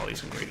preparing all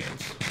these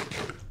ingredients.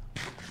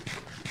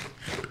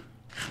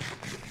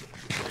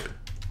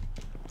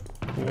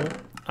 Cool.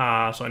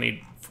 So I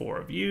need 4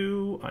 of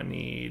you. I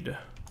need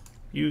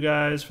you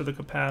guys for the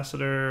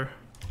capacitor.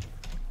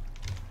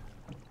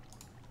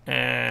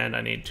 And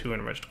I need 2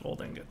 enriched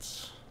gold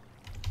ingots.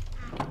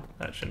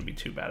 That shouldn't be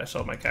too bad. I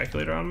still have my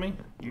calculator on me.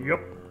 Yep.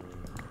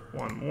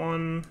 1,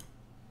 1.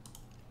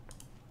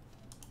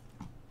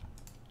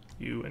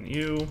 You and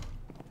you.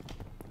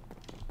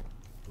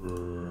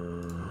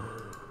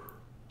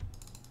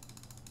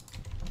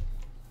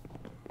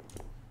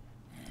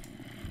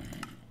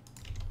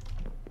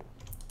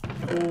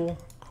 Cool,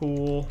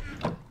 cool.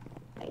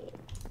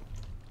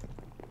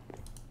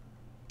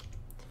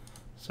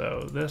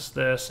 So this,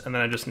 and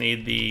then I just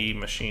need the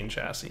machine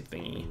chassis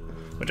thingy,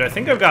 which I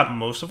think I've got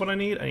most of what I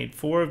need. I need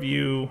 4 of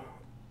you.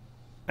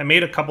 I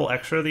made a couple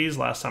extra of these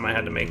last time I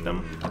had to make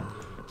them,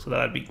 so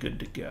that'd be good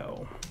to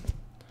go.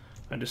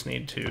 I just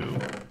need to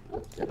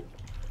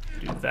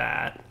do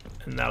that,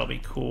 and that'll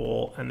be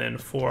cool. And then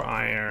 4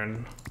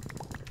 iron,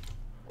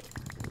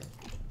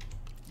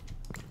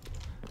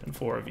 and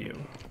 4 of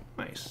you.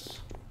 Nice.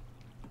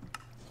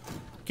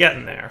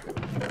 Getting there.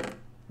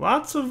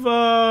 Lots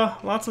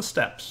of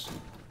steps.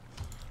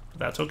 But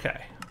that's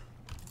okay.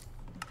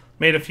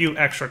 Made a few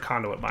extra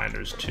conduit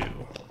binders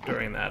too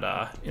during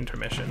that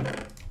intermission.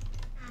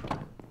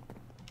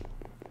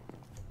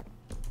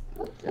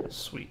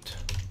 Sweet.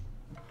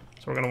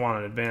 So we're gonna want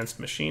an advanced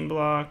machine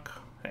block.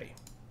 Hey,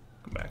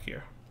 come back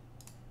here.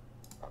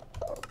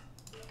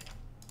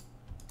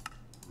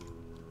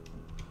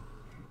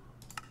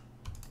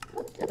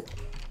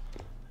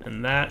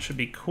 And that should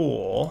be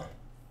cool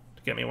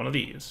to get me one of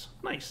these.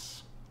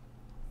 Nice.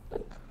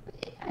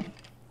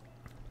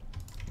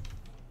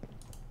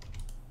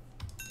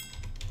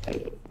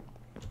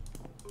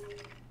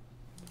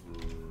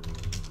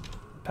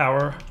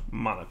 Power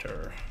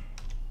monitor.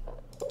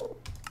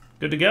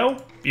 Good to go?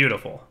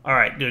 Beautiful. All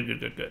right, good, good,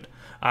 good, good.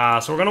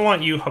 So we're gonna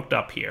want you hooked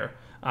up here.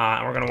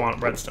 And we're gonna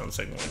want redstone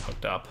signaling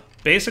hooked up.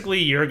 Basically,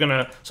 you're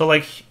gonna, so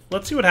like,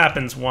 let's see what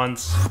happens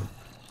once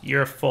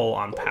you're full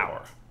on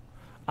power.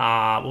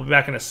 We'll be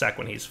back in a sec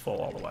when he's full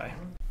all the way.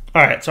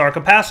 All right, so our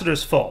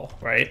capacitor's full,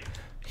 right?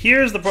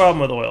 Here's the problem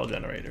with oil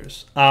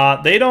generators.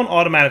 They don't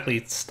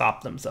automatically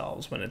stop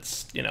themselves when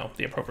it's, you know,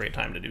 the appropriate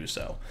time to do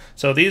so.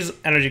 So these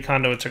energy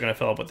conduits are going to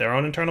fill up with their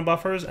own internal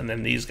buffers, and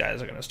then these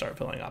guys are going to start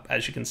filling up,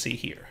 as you can see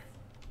here,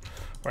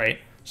 right?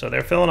 So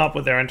they're filling up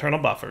with their internal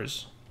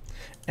buffers,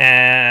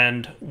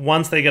 and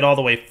once they get all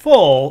the way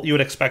full, you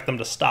would expect them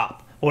to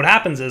stop. But what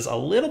happens is a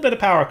little bit of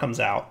power comes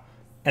out,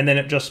 and then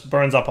it just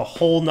burns up a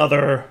whole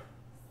nother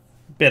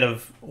bit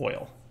of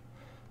oil.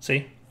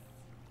 See?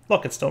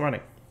 Look, it's still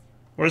running.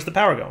 Where's the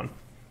power going?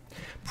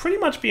 Pretty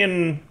much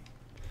being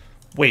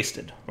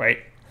wasted, right?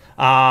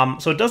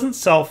 So it doesn't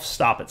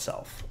self-stop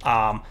itself.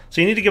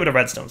 So you need to give it a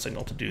redstone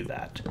signal to do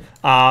that.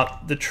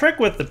 The trick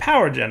with the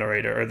power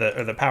generator, or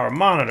the power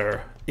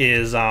monitor,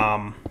 is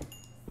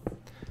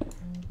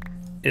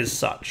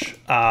such.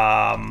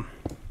 The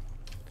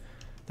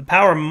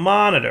power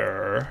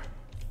monitor,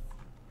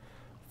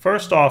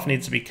 first off,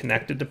 needs to be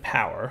connected to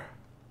power.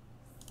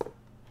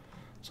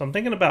 So I'm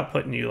thinking about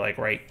putting you like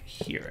right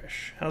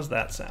here-ish. How's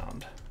that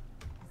sound?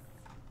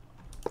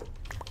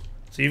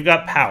 So you've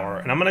got power,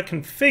 and I'm going to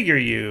configure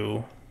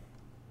you.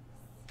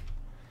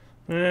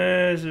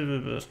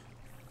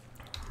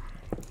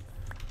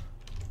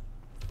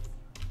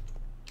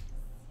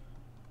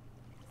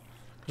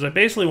 Because I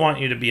basically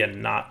want you to be a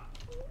knot.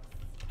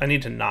 I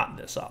need to knot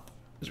this up,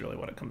 is really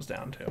what it comes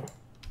down to.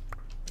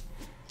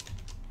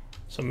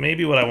 So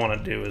maybe what I want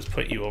to do is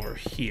put you over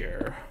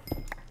here.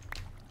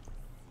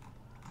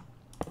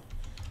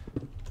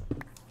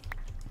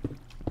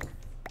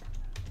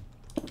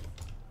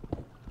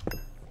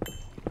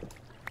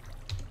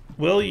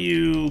 Will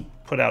you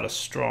put out a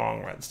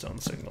strong redstone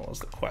signal is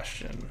the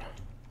question.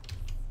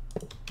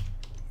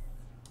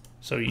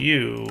 So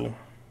you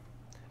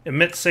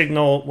emit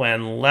signal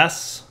when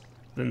less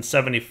than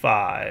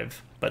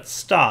 75, but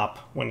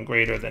stop when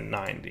greater than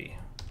 90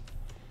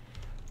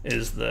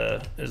 is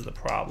the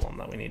problem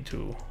that we need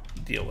to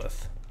deal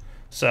with.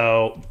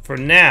 So for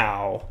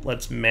now,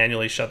 let's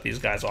manually shut these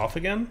guys off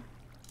again,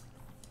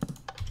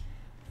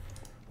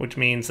 which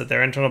means that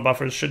their internal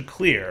buffers should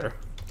clear.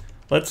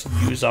 Let's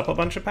use up a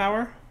bunch of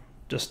power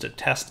just to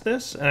test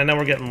this. And I know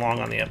we're getting long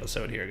on the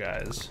episode here,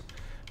 guys,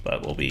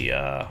 but we'll be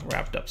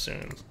wrapped up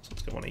soon. So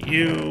let's get one of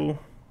you.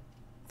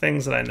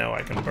 Things that I know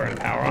I can burn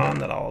power on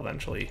that I'll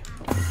eventually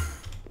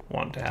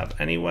want to have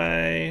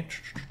anyway.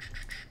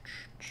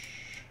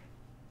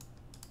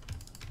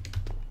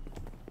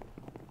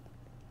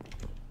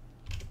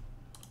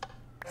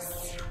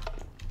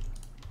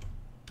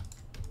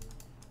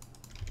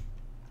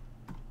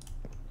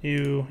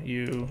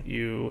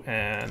 You,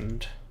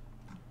 and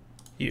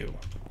you.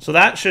 So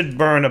that should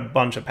burn a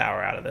bunch of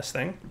power out of this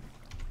thing.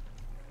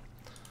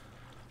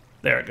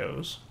 There it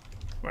goes,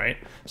 right?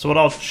 So what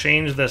I'll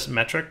change this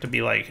metric to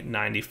be like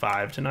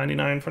 95 to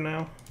 99 for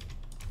now.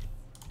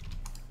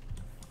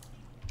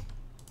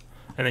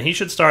 And then he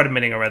should start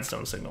emitting a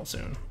redstone signal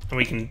soon. And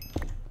we can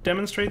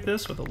demonstrate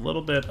this with a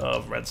little bit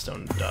of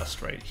redstone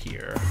dust right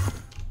here.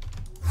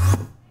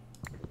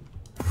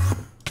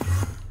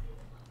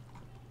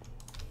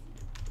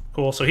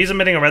 Cool, so he's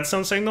emitting a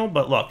redstone signal,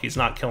 but look, he's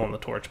not killing the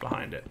torch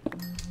behind it.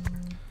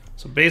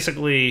 So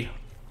basically,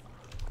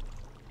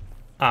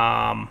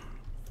 I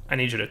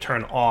need you to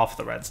turn off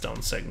the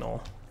redstone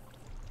signal.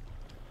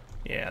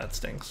 Yeah, that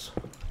stinks.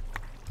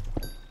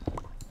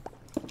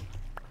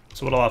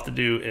 So what I'll have to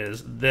do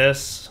is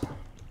this,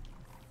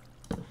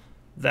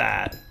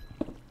 that,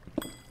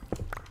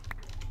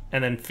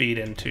 and then feed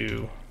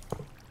into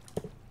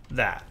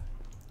that.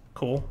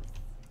 Cool.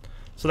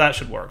 So that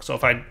should work. So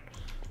if I...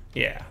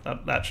 Yeah,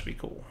 that should be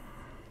cool.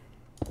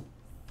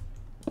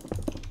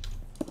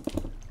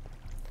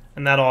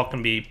 And that all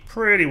can be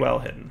pretty well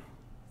hidden.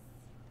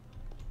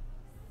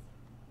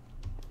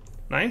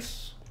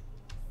 Nice.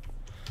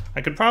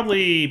 I could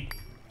probably...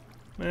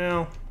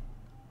 Well...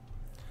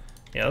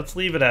 Yeah, let's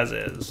leave it as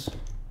is.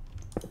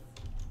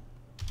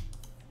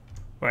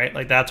 Right?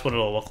 Like, that's what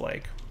it'll look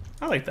like.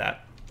 I like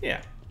that.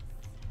 Yeah.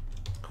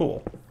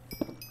 Cool.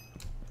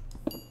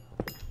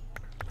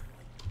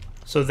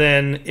 So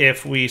then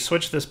if we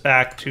switch this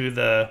back to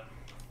the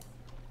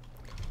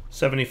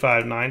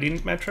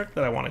 75-90 metric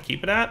that I want to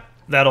keep it at,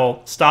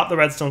 that'll stop the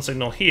redstone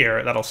signal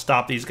here. That'll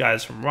stop these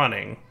guys from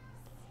running.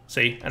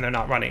 See? And they're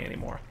not running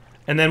anymore.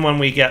 And then when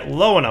we get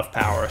low enough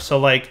power, so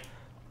like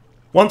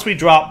once we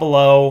drop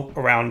below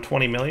around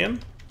 20 million,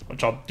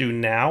 which I'll do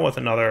now with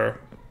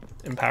another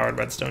empowered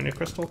redstone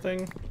crystal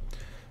thing.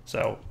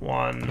 So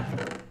 1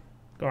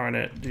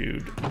 garnet,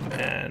 dude,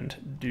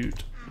 and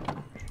doot.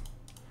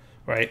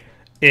 Right?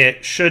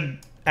 It should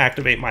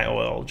activate my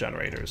oil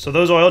generators. So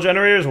those oil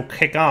generators will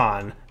kick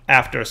on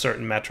after a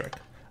certain metric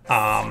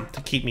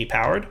to keep me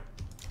powered.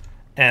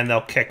 And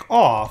they'll kick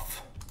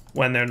off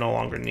when they're no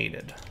longer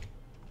needed.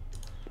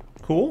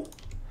 Cool.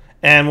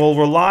 And we'll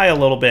rely a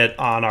little bit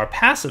on our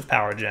passive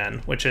power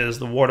gen, which is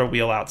the water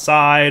wheel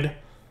outside.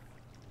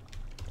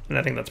 And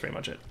I think that's pretty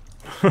much it.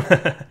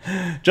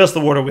 Just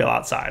the water wheel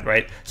outside,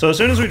 right? So as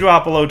soon as we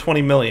drop below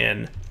 20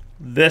 million,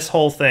 this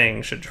whole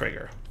thing should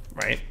trigger,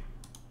 right?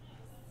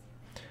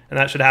 And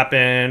that should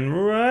happen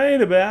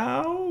right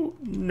about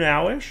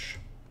now-ish.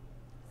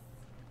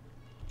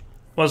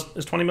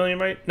 Is 20 million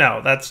right?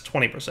 No, that's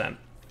 20%.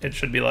 It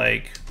should be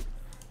like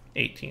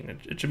 18.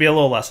 It should be a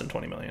little less than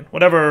 20 million.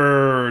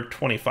 Whatever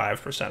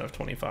 25% of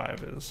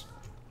 25 is.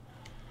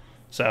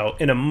 So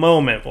in a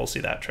moment, we'll see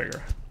that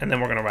trigger. And then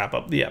we're going to wrap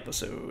up the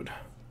episode.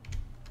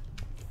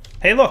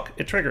 Hey, look,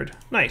 it triggered.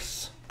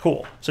 Nice.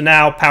 Cool. So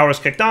now power's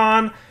kicked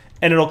on.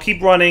 And it'll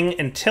keep running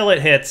until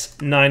it hits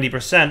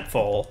 90%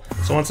 full.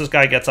 So once this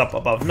guy gets up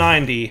above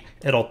 90,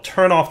 it'll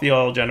turn off the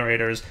oil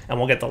generators, and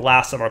we'll get the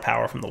last of our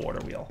power from the water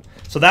wheel.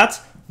 So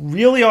that's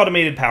really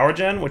automated power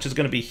gen, which is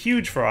going to be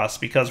huge for us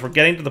because we're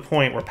getting to the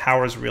point where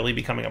power is really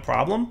becoming a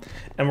problem,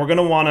 and we're going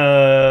to want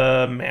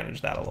to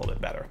manage that a little bit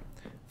better.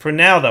 For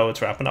now, though,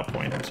 it's wrapping up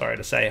point, I'm sorry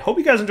to say. Hope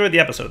you guys enjoyed the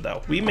episode,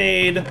 though. We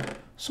made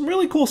some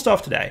really cool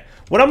stuff today.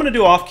 What I'm going to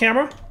do off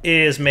camera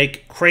is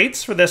make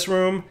crates for this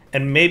room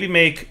and maybe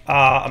make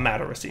a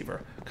matter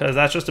receiver, because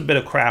that's just a bit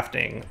of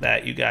crafting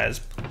that you guys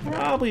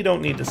probably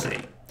don't need to see.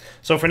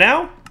 So for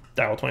now,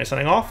 Daryl20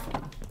 signing off.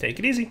 Take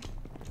it easy.